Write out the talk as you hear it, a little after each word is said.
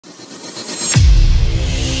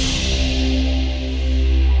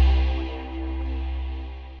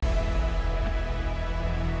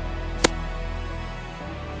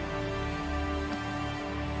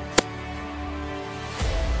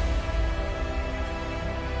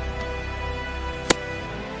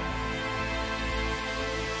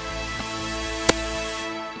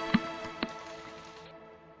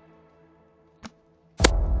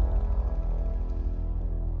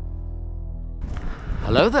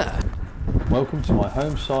Hello there. Welcome to my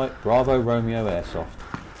home site, Bravo Romeo Airsoft.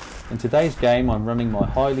 In today's game I'm running my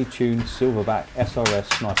highly tuned Silverback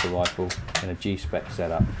SRS Sniper rifle in a G-Spec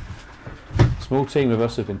setup. A small team of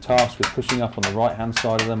us have been tasked with pushing up on the right hand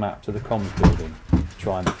side of the map to the comms building to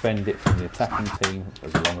try and defend it from the attacking team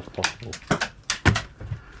as long as possible.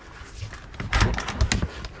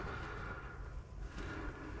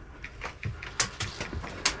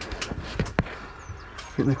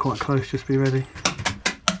 I think they're quite close, just be ready.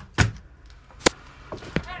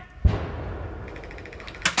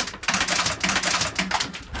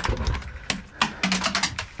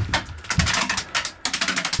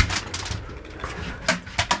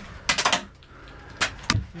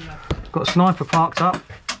 Got a sniper parked up.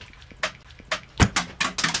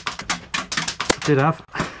 Did have.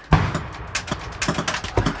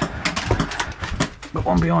 Got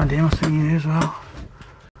one behind him, I see you as well.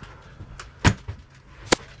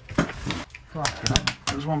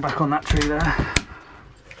 There's one back on that tree there.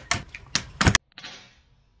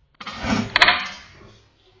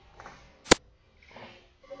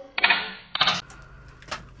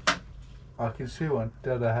 I can see one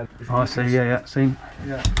dead ahead. Oh, I see, yeah, seen.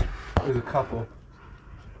 Yeah, there's a couple.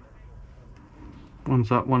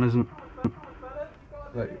 One's up, one isn't.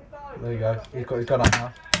 There you go. He's got his gun up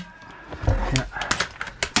now. Yeah.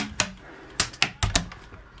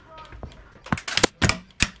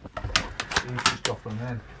 He's just dropping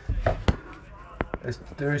them in.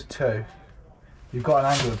 There is two. You've got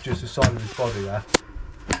an angle of just the side of his body there.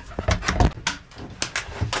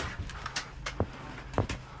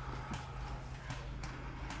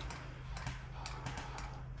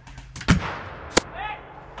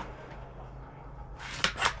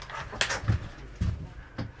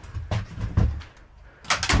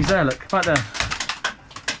 He's there, look, right there.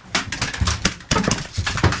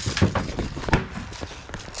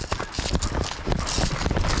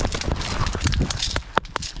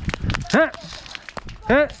 Hit!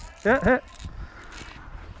 Hit! Hit!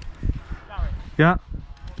 Yeah.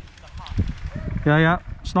 Yeah.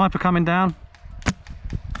 Sniper coming down.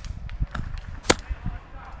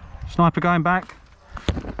 Sniper going back.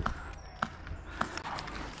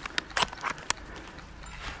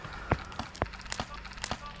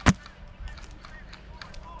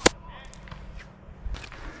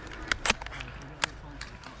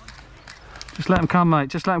 Just let him come, mate.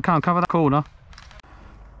 Just let him come. Cover that corner.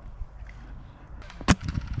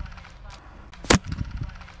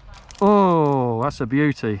 Oh, that's a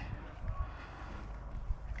beauty.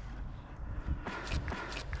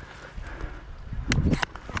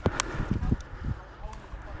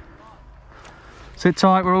 Sit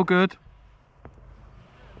tight, we're all good.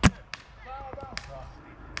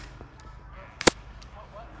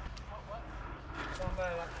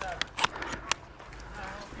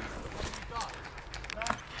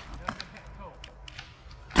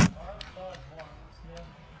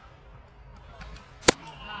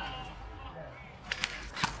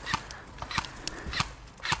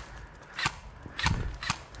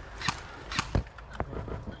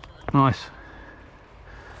 Nice.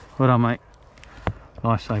 Well done, mate.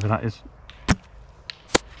 Nice saver that is.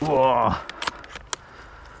 Whoa.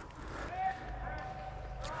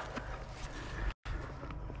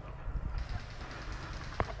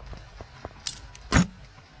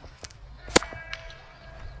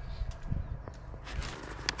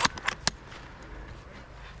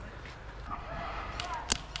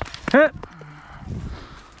 Hit.